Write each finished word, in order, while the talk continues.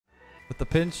with the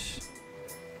pinch.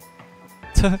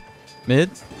 Mid.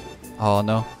 Oh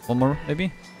no. One more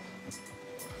maybe.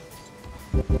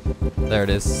 There it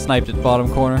is. Sniped at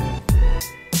bottom corner.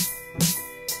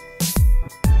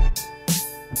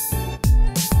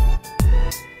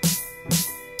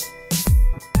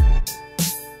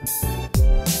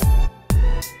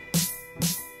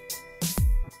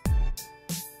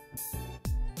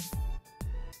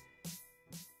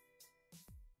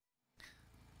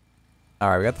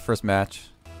 Alright, we got the first match.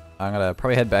 I'm gonna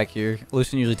probably head back here.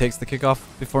 Lucian usually takes the kickoff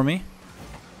before me.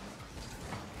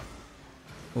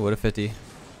 Ooh, what a 50.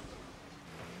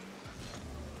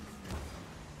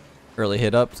 Early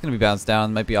hit up. It's gonna be bounced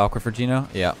down. Might be awkward for Gino.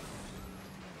 Yeah.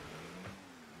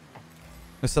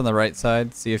 Just on the right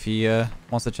side. See if he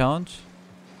wants to challenge.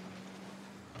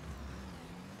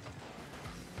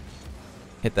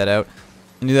 Hit that out.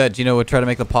 I knew that Gino would try to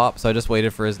make the pop, so I just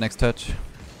waited for his next touch.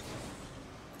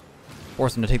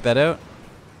 Force him to take that out.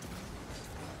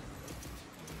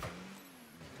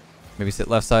 Maybe sit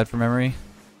left side for memory.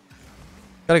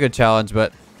 Got a good challenge,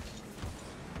 but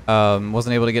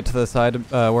wasn't able to get to the side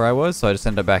where I was, so I just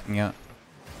ended up backing out.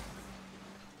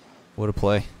 What a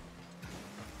play.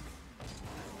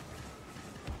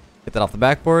 Get that off the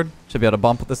backboard. Should be able to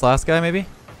bump with this last guy, maybe.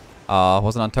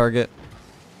 Wasn't on target.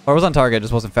 Or was on target,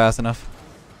 just wasn't fast enough.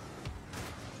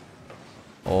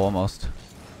 Oh, almost.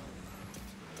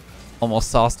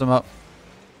 Almost sauced him up.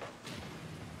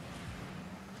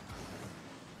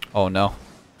 Oh no.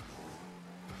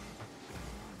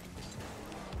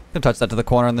 Can touch that to the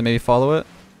corner and then maybe follow it.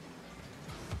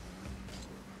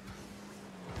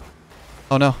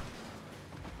 Oh no.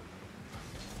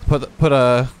 Put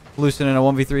a Lucian in a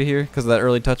 1v3 here because of that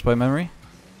early touch by memory.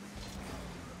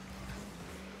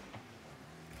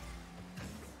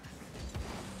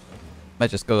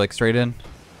 Might just go like straight in.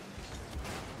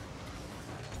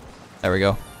 There we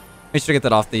go. Make sure to get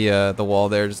that off the wall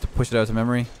there just to push it out to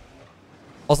memory.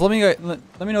 Also, let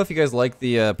me know if you guys like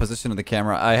the position of the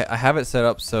camera. I have it set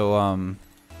up so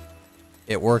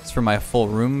it works for my full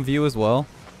room view as well.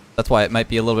 That's why it might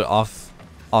be a little bit off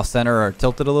center or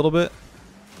tilted a little bit.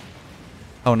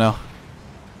 Oh no.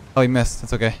 Oh, he missed.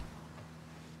 That's okay.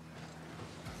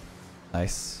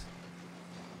 Nice.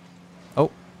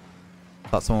 Oh.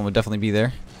 Thought someone would definitely be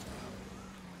there.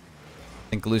 I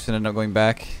think Lucian ended up going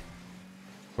back.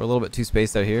 We're a little bit too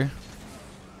spaced out here.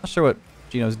 Not sure what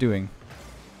Gino's doing.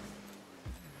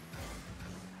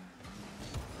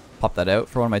 Pop that out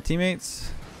for one of my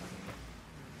teammates.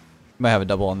 Might have a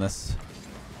double on this.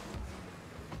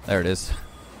 There it is.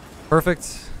 Perfect.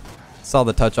 Saw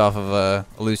the touch off of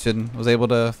Lucian. Was able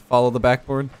to follow the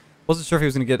backboard. Wasn't sure if he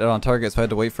was going to get it on target, so I had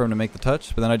to wait for him to make the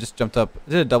touch. But then I just jumped up.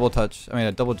 I did a double touch. I mean,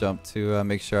 a double jump to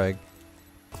make sure I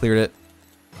cleared it.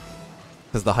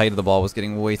 Because the height of the ball was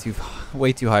getting way too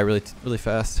high really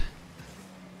fast.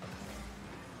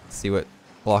 Let's see what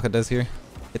Blocka does here.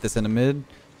 Hit this into mid.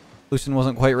 Lucian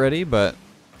wasn't quite ready, but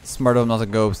smart of him not to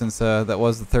go since that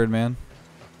was the third man.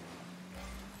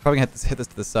 Probably gonna hit this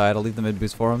to the side. I'll leave the mid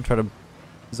boost for him. Try to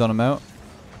zone him out.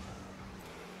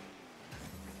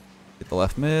 Get the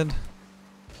left mid.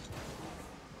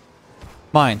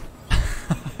 Mine.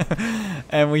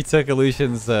 And we took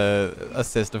Lucian's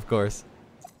assist, of course.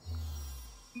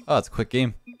 Oh, it's a quick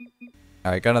game.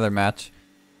 Alright, got another match.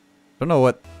 Don't know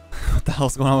what the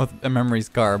hell's going on with Memory's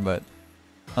car, but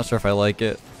not sure if I like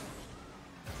it.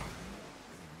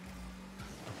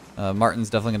 Martin's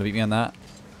definitely going to beat me on that.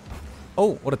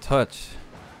 Oh, what a touch.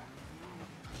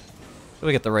 Let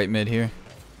me get the right mid here.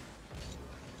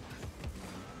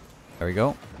 There we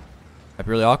go. Might be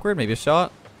really awkward. Maybe a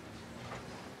shot.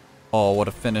 Oh, what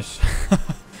a finish.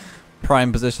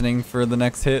 Prime positioning for the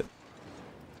next hit.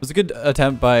 It was a good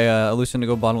attempt by Lucian to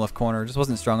go bottom left corner. Just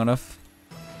wasn't strong enough.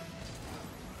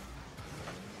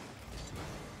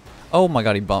 Oh my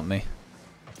god, he bumped me.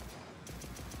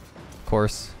 Of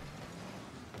course.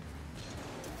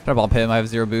 Try to bump him. I have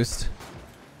 0 boost.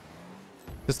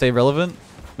 To stay relevant.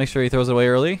 Make sure he throws it away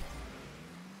early.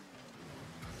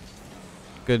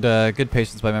 Good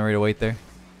patience by memory to wait there.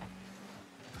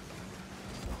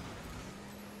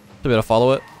 Should be able to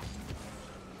follow it.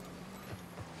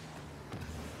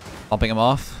 Bumping him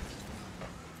off.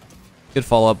 Good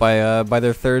follow up by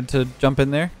their third to jump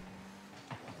in there.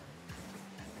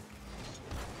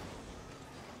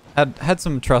 Had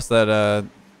some trust that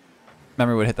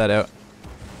memory would hit that out.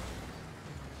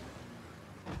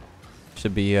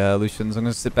 Should be Lucian's. I'm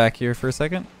gonna sit back here for a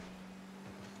second.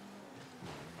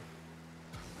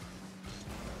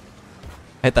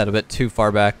 I hit that a bit too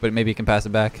far back, but maybe he can pass it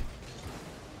back.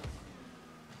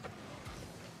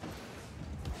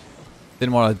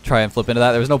 Didn't want to try and flip into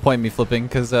that. There was no point in me flipping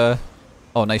because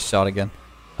Oh, nice shot again.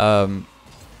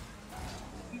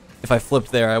 If I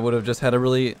flipped there, I would have just had a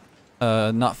really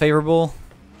not favorable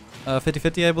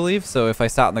 50-50, I believe. So if I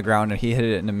sat on the ground and he hit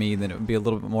it into me, then it would be a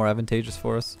little bit more advantageous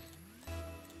for us.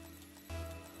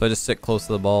 So I just sit close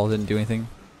to the ball, didn't do anything.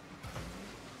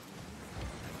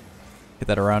 Get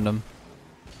that around him.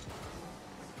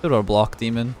 Bit of a block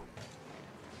demon.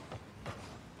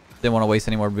 Didn't want to waste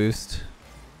any more boost.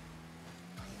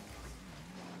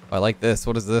 Oh, I like this.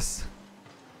 What is this?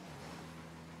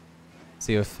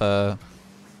 See if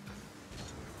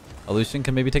Illusion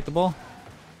can maybe take the ball.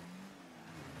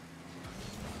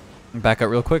 Back out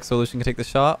real quick so Illusion can take the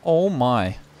shot. Oh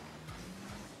my.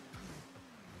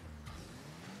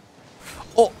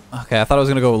 Oh, okay. I thought I was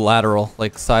going to go lateral,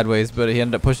 like sideways, but he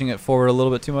ended up pushing it forward a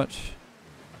little bit too much.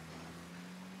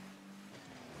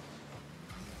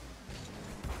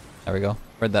 There we go.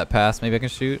 Read that pass. Maybe I can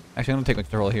shoot. Actually, I'm going to take my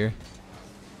control here.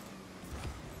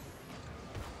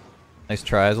 Nice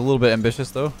try. I was a little bit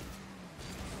ambitious though.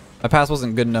 My pass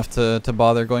wasn't good enough to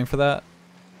bother going for that.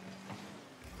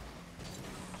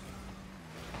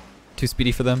 Too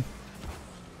speedy for them.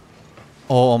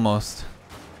 Oh, almost.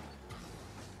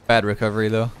 Bad recovery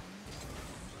though.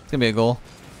 It's gonna be a goal.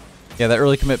 Yeah, that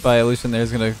early commit by Illusion there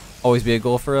is gonna always be a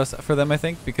goal for us, for them, I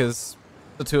think, because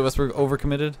the two of us were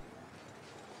overcommitted.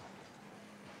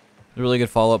 A really good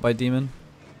follow up by Demon.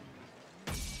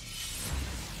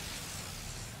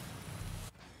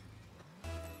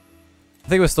 I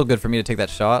think it was still good for me to take that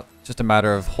shot. Just a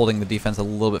matter of holding the defense a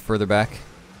little bit further back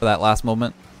for that last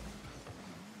moment.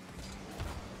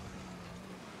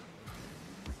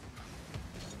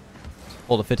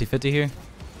 Hold a 50-50 here.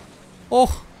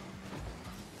 Oh!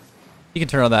 He can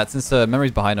turn on that. Since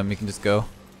memory's behind him, he can just go.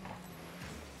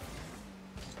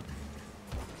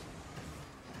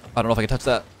 I don't know if I can touch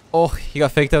that. Oh, he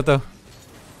got faked out though.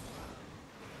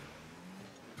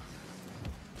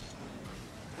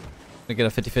 Gonna get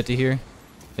a 50-50 here.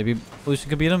 Maybe Illusion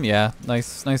could beat him. Yeah,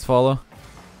 nice follow.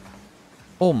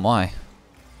 Oh my.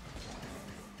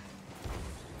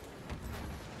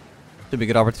 Should be a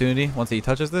good opportunity once he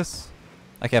touches this.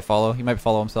 I can't follow. He might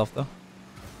follow himself though.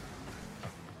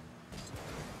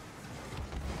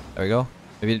 There we go.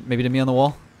 Maybe to me on the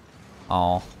wall.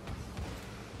 Oh.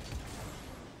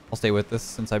 I'll stay with this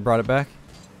since I brought it back.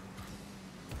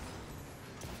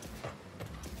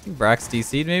 I think Brax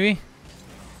DC'd maybe?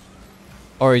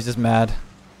 Or he's just mad.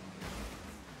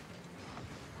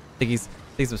 I think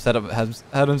he's upset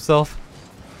at himself.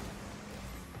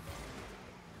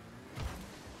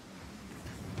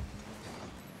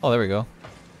 Oh, there we go.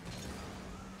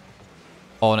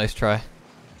 Oh, nice try.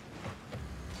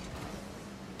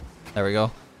 There we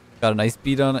go. Got a nice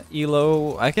beat on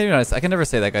Elo. I can never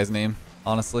say that guy's name,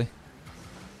 honestly.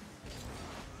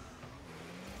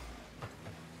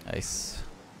 Nice.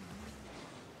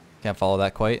 Can't follow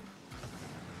that quite.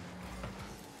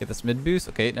 Get this mid boost.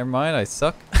 Okay, never mind. I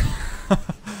suck.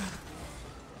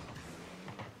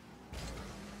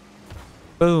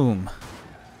 Boom.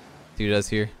 See what he does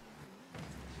here.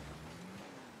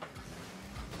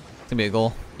 It's gonna be a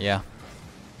goal. Yeah.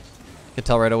 Could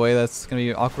tell right away that's gonna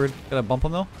be awkward. Gotta bump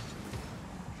him though.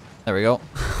 There we go.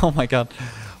 Oh my god.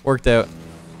 Worked out.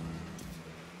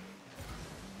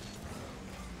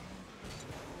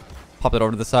 Pop it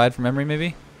over to the side for memory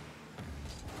maybe.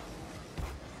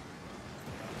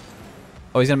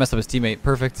 Oh, he's gonna mess up his teammate.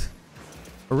 Perfect.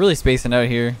 We're really spacing out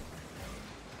here.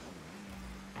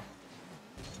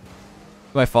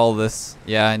 Do I follow this?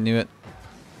 Yeah, I knew it.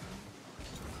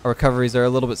 Our recoveries are a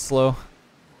little bit slow.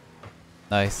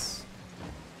 Nice.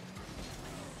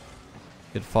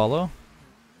 Good follow.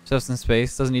 Just in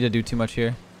space. Doesn't need to do too much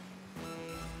here.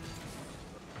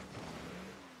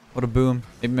 What a boom.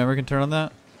 Maybe memory can turn on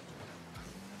that.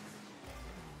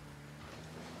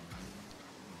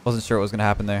 Wasn't sure what was going to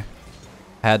happen there.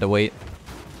 I had to wait.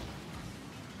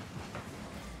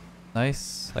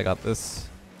 Nice. I got this.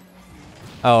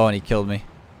 Oh, and he killed me.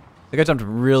 I think I jumped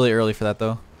really early for that,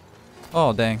 though.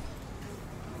 Oh, dang.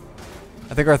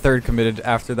 I think our third committed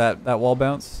after that wall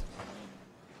bounce.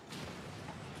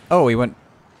 Oh, he went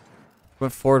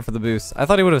forward for the boost. I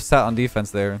thought he would have sat on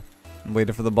defense there and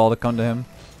waited for the ball to come to him.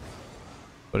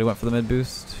 But he went for the mid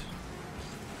boost.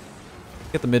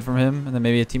 Get the mid from him, and then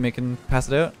maybe a teammate can pass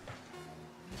it out.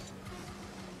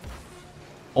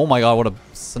 Oh my god, what a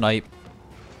snipe.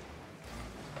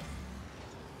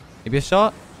 Maybe a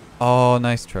shot? Oh,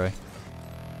 nice try.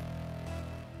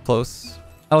 Close.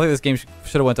 I don't think this game should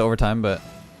have went to overtime, but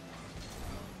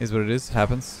is what it is. It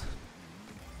happens.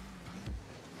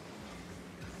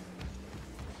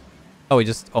 Oh, he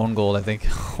just owned gold, I think.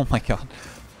 Oh my god.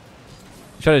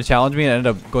 He tried to challenge me and it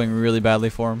ended up going really badly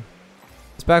for him.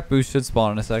 This back boost should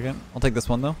spawn in a second. I'll take this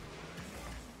one though.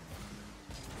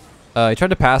 He tried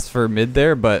to pass for mid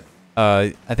there, but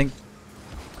I think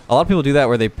a lot of people do that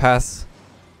where they pass.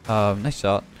 Nice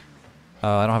shot.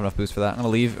 I don't have enough boost for that. I'm gonna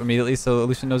leave immediately so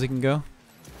Lucian knows he can go. I'm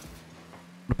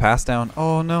gonna pass down.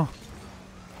 Oh no.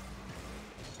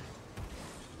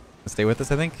 Stay with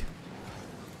us, I think.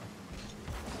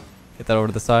 Get that over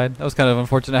to the side. That was kind of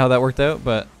unfortunate how that worked out,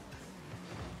 but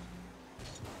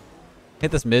hit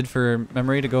this mid for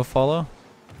memory to go follow.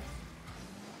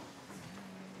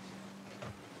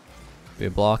 Be a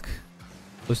block.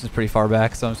 Lucian's pretty far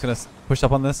back, so I'm just gonna push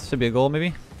up on this. Should be a goal,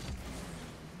 maybe.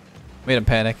 Made him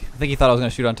panic. I think he thought I was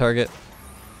gonna shoot on target.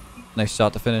 Nice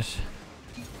shot to finish.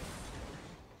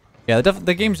 Yeah,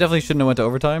 the games definitely shouldn't have went to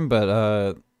overtime,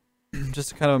 but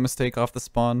just kind of a mistake off the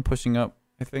spawn, pushing up,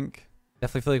 I think.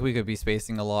 Definitely feel like we could be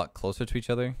spacing a lot closer to each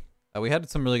other. We had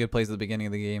some really good plays at the beginning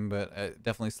of the game, but it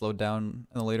definitely slowed down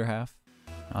in the later half.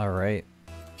 Alright.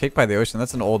 Cake by the Ocean,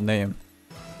 that's an old name.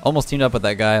 Almost teamed up with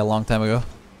that guy a long time ago.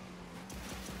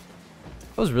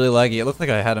 That was really laggy. It looked like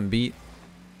I had him beat.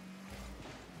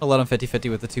 I'll let him 50-50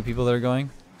 with the two people that are going.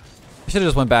 I should have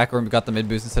just went back or got the mid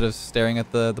boost instead of staring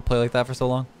at the play like that for so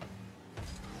long.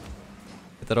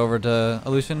 Get that over to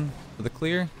Lucian for the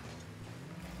clear.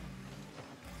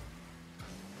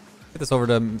 Get this over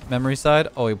to memory side.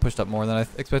 Oh, he pushed up more than I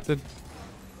expected.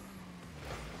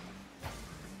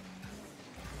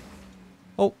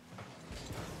 Oh.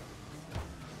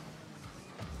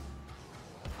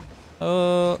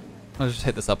 I'll just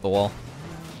hit this up the wall.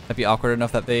 Might be awkward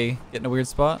enough that they get in a weird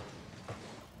spot.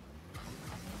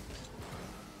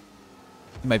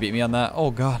 He might beat me on that.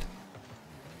 Oh god.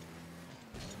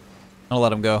 I'll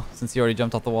let him go since he already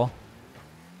jumped off the wall.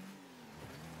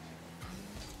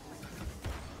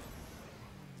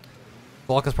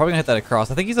 Block is probably gonna hit that across.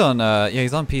 I think he's on yeah,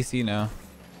 he's on PC now.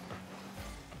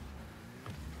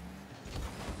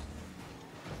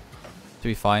 Should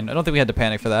be fine. I don't think we had to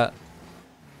panic for that.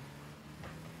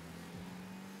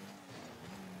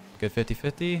 Good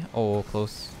 50-50. Oh,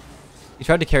 close. He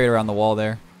tried to carry it around the wall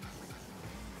there.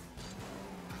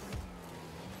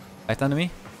 Back down to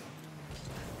me.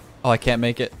 Oh, I can't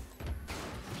make it.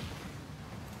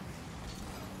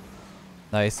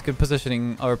 Nice. Good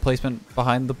positioning or placement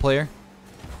behind the player.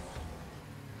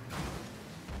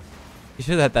 You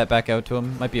should have had that back out to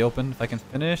him. Might be open if I can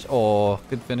finish. Oh,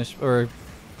 good finish or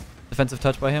defensive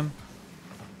touch by him.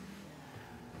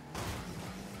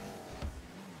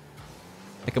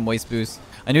 Make him waste boost.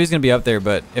 I knew he was going to be up there,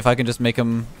 but if I can just make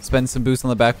him spend some boost on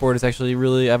the backboard, it's actually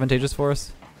really advantageous for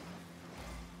us.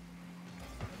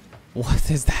 What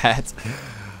is that?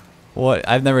 What?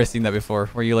 I've never seen that before,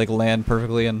 where you like land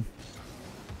perfectly and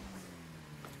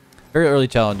very early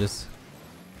challenges.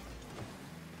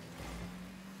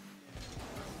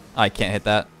 I can't hit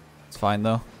that. It's fine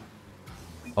though.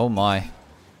 Oh my.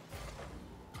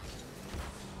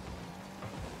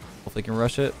 Hopefully can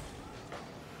rush it.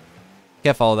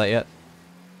 Can't follow that yet.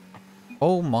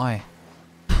 Oh my.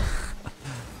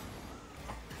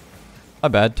 My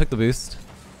bad. Took the boost.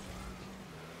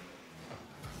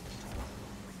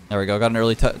 There we go. Got an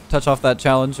early touch off that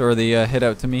challenge or the hit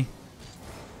out to me.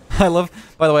 I love,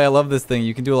 by the way, I love this thing.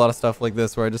 You can do a lot of stuff like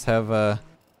this where I just have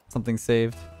something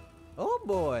saved. Oh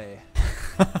boy.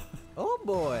 Oh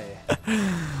boy.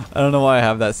 I don't know why I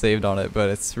have that saved on it, but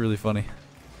it's really funny.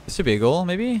 This should be a goal,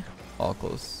 maybe? All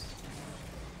close.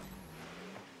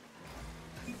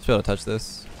 Should be able to touch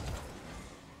this.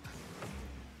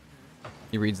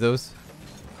 He reads those.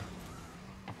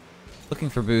 Looking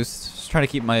for boost. Just trying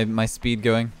to keep my speed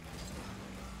going.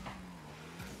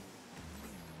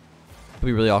 It'll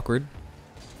be really awkward.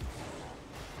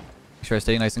 Make sure I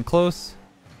stay nice and close.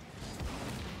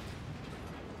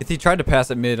 If he tried to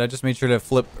pass at mid, I just made sure to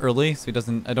flip early so he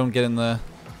doesn't. I don't get in the.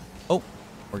 Oh,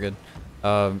 we're good.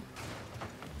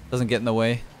 Doesn't get in the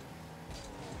way.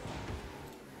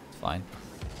 It's fine.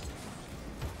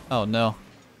 Oh no.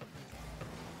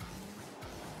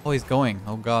 Oh, he's going.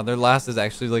 Oh god, their last is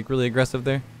actually like really aggressive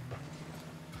there.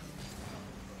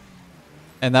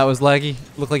 And that was laggy.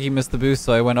 Looked like he missed the boost,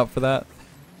 so I went up for that.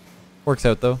 Works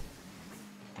out though.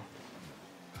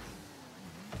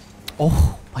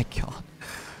 Oh my god.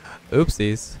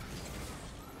 Oopsies.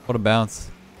 What a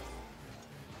bounce.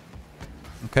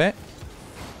 Okay.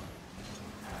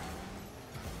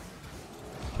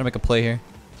 Trying to make a play here.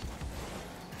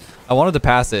 I wanted to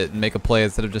pass it and make a play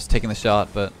instead of just taking the shot,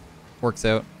 but works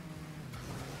out.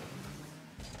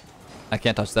 I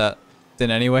can't touch that.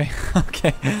 Didn't anyway.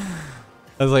 Okay.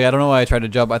 I was like, I don't know why I tried to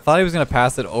jump. I thought he was going to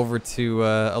pass it over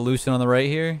to Lucian on the right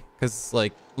here. Because,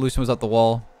 like, Lucian was at the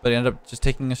wall. But he ended up just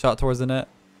taking a shot towards the net.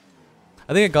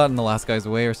 I think it got in the last guy's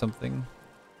way or something.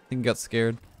 think he got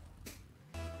scared.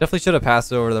 Definitely should have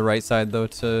passed it over to the right side though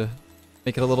to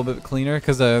make it a little bit cleaner,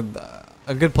 because a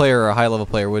good player or a high level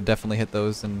player would definitely hit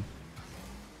those and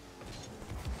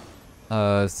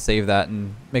save that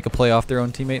and make a play off their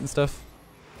own teammate and stuff.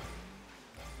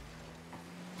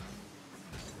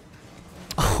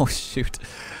 Oh shoot.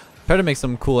 Try to make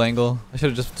some cool angle. I should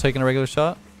have just taken a regular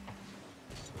shot.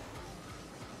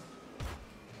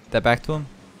 Get that back to him.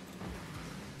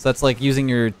 So that's like using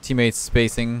your teammate's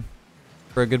spacing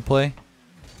for a good play.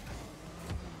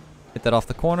 Hit that off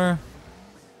the corner.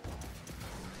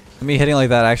 And me hitting like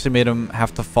that actually made him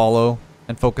have to follow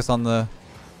and focus on the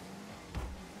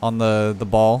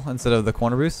ball instead of the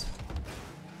corner boost.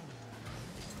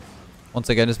 Once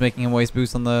again, just making him waste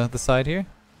boost on the side here.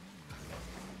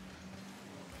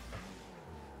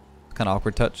 Kind of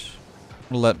awkward touch.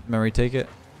 We'll let Memory take it.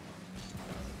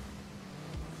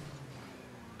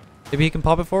 Maybe he can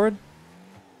pop it forward?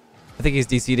 I think he's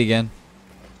DC'd again.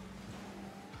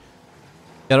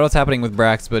 Yeah, I don't know what's happening with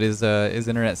Brax, but his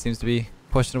internet seems to be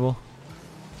questionable.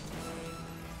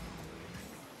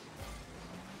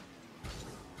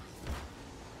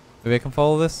 Maybe I can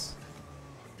follow this?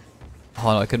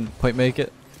 Oh no, I couldn't quite make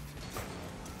it.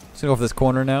 Just gonna go for this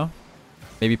corner now.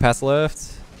 Maybe pass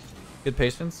left. Good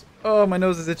patience. Oh, my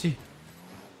nose is itchy.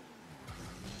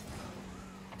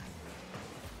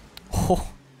 Oh.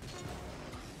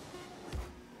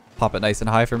 Pop it nice and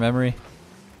high for Memory.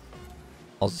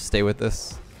 I'll just stay with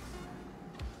this.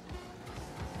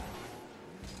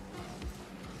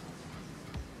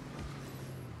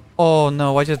 Oh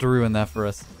no, why'd you have to ruin that for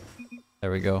us? There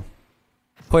we go.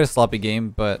 Quite a sloppy game,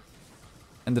 but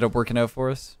ended up working out for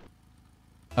us.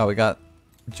 Oh, we got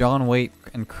John Waite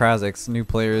and Krazix, new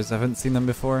players. I haven't seen them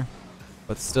before,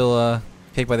 but still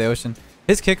Cake by the Ocean.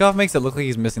 His kickoff makes it look like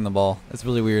he's missing the ball. It's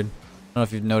really weird. I don't know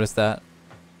if you've noticed that.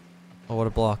 Oh, what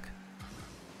a block.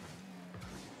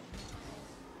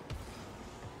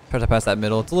 Try to pass that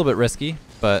middle. It's a little bit risky,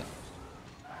 but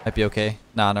might be okay.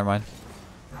 Nah, never mind.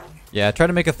 Yeah, try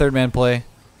to make a third man play.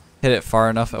 Hit it far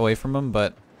enough away from him,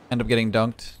 but end up getting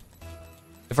dunked.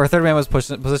 If our third man was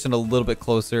positioned a little bit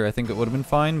closer, I think it would have been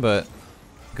fine, but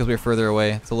because we were further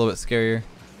away, it's a little bit scarier.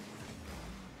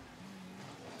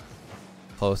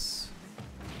 Close.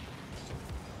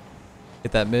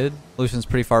 Hit that mid. Lucian's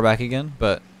pretty far back again,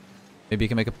 but maybe he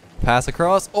can make a pass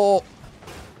across. Oh!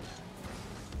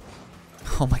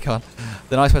 Oh my god.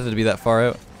 Did not expect it to be that far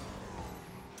out.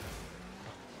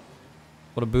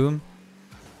 What a boom.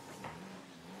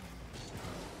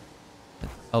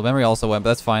 Oh, Memory also went,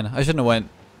 but that's fine. I shouldn't have went.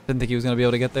 Didn't think he was going to be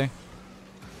able to get there.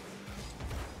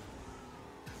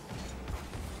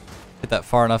 Hit that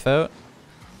far enough out.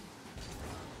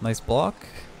 Nice block.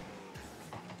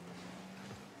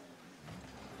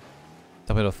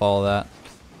 Tell me to follow that.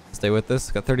 Stay with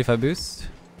this. Got 35 boost.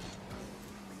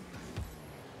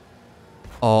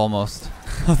 Oh, almost.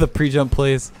 The pre-jump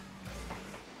plays.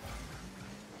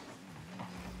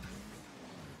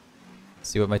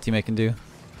 See what my teammate can do.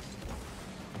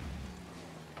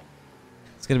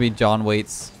 It's going to be John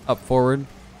Waite's up forward.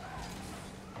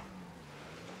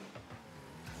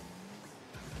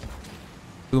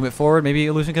 Boom it forward. Maybe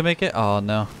Illusion can make it. Oh,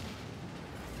 no.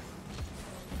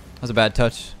 That was a bad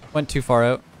touch. Went too far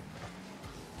out.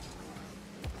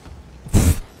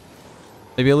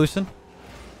 Maybe Illusion.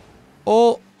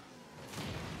 Oh.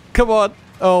 Come on.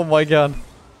 Oh, my God.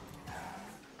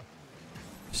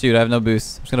 Shoot, I have no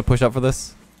boost. I'm just going to push up for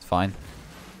this. It's fine.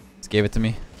 Just gave it to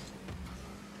me.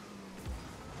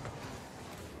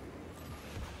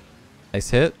 Nice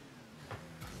hit.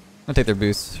 I'm going to take their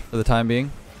boost for the time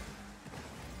being.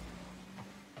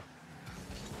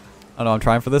 I don't know I'm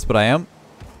trying for this, but I am.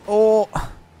 Oh!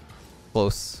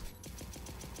 Close.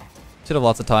 Should have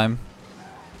lots of time.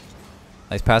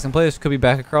 Nice passing play. This could be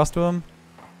back across to him.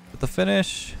 With the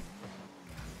finish.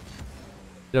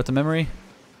 Get out to Memory.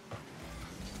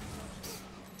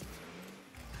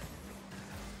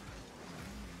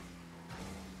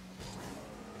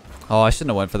 Oh, I shouldn't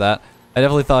have went for that. I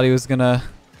definitely thought he was gonna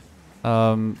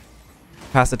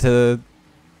pass it to...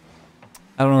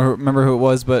 I don't remember who it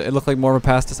was, but it looked like more of a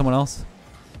pass to someone else.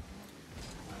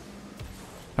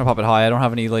 I'm gonna pop it high. I don't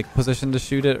have any like position to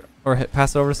shoot it or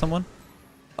pass it over to someone.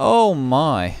 Oh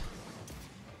my.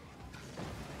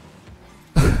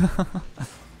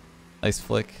 Nice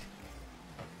flick.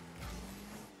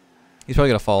 He's probably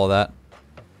gonna follow that.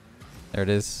 There it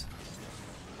is.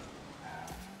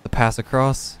 The pass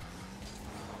across.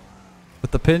 With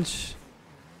the pinch.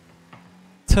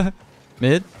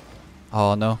 Mid.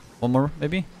 Oh no. One more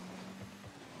maybe.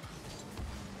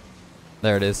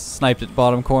 There it is. Sniped it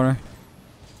bottom corner.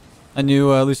 I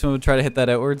knew Lucian would try to hit that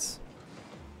outwards.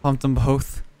 Pumped them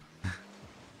both.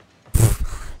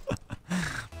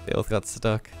 They both got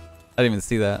stuck. I didn't even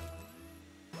see that.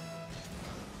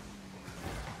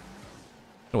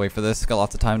 Gotta wait for this. Got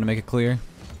lots of time to make it clear.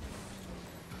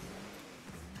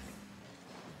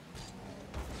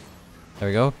 There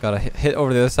we go. Got a hit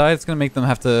over the other side. It's gonna make them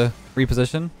have to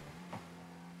reposition.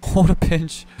 What a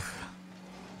pinch.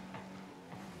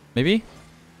 Maybe?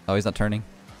 Oh, he's not turning.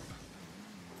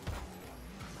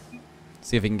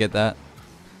 See if he can get that.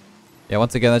 Yeah,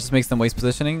 once again, that just makes them waste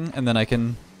positioning, and then I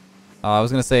can... I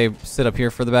was gonna say sit up here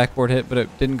for the backboard hit, but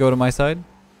it didn't go to my side.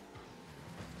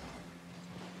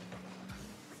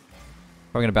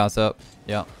 Probably gonna bounce up.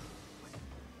 Yeah.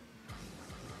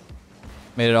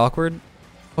 Made it awkward.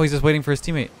 Oh, he's just waiting for his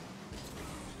teammate.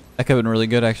 That could have been really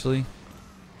good, actually.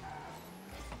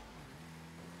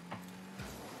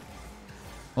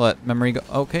 Let memory go.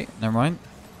 Okay, never mind.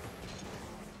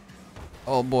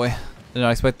 Oh boy, did not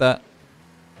expect that.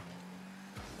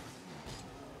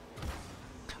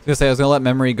 I was gonna say I was gonna let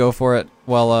memory go for it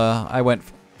while I went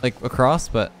like across,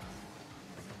 but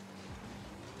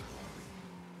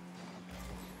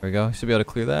there we go. Should be able to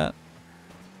clear that.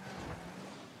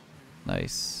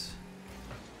 Nice.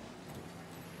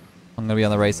 I'm gonna be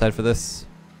on the right side for this.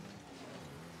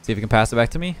 See if he can pass it back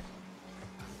to me.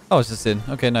 Oh, it's just in.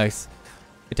 Okay, nice.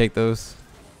 You take those.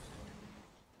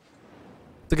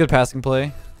 It's a good passing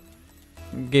play.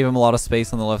 Gave him a lot of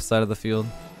space on the left side of the field.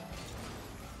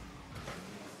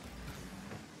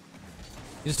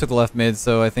 He just took the left mid,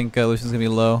 so I think Lucian's gonna be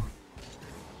low.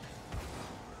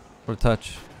 What a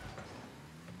touch.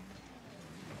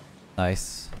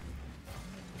 Nice.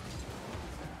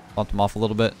 Bumped him off a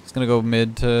little bit. It's gonna go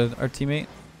mid to our teammate.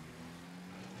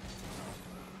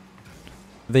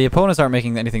 The opponents aren't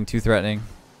making anything too threatening.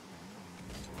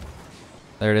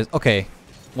 There it is. Okay.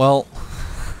 Well.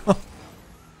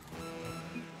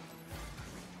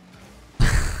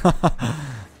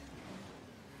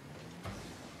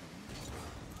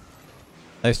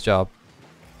 Nice job.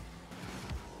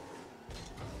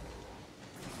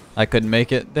 I couldn't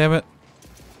make it. Damn it.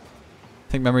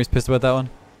 I think memory's pissed about that one.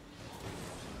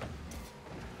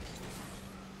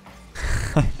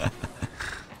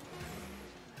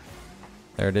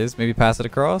 There it is. Maybe pass it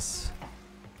across.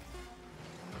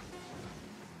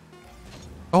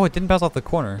 Oh, it didn't bounce off the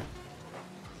corner.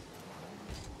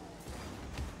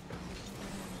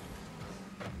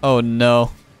 Oh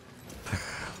no.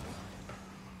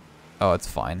 Oh, it's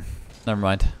fine. Never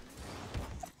mind.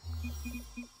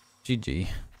 GG.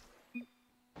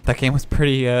 That game was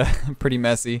pretty pretty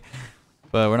messy,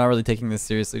 but we're not really taking this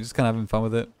seriously. Just kind of having fun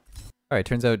with it. All right,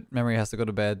 turns out memory has to go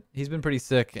to bed. He's been pretty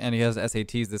sick, and he has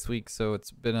SATs this week, so it's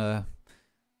been a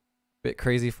bit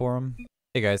crazy for him.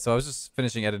 Hey guys, so I was just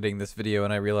finishing editing this video,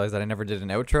 and I realized that I never did an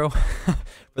outro for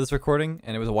this recording,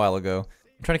 and it was a while ago.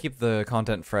 I'm trying to keep the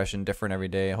content fresh and different every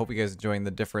day. I hope you guys are enjoying the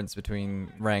difference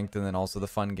between ranked and then also the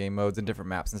fun game modes and different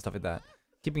maps and stuff like that.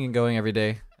 Keeping it going every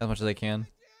day as much as I can.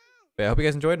 But yeah, I hope you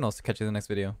guys enjoyed, and I'll catch you in the next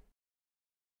video.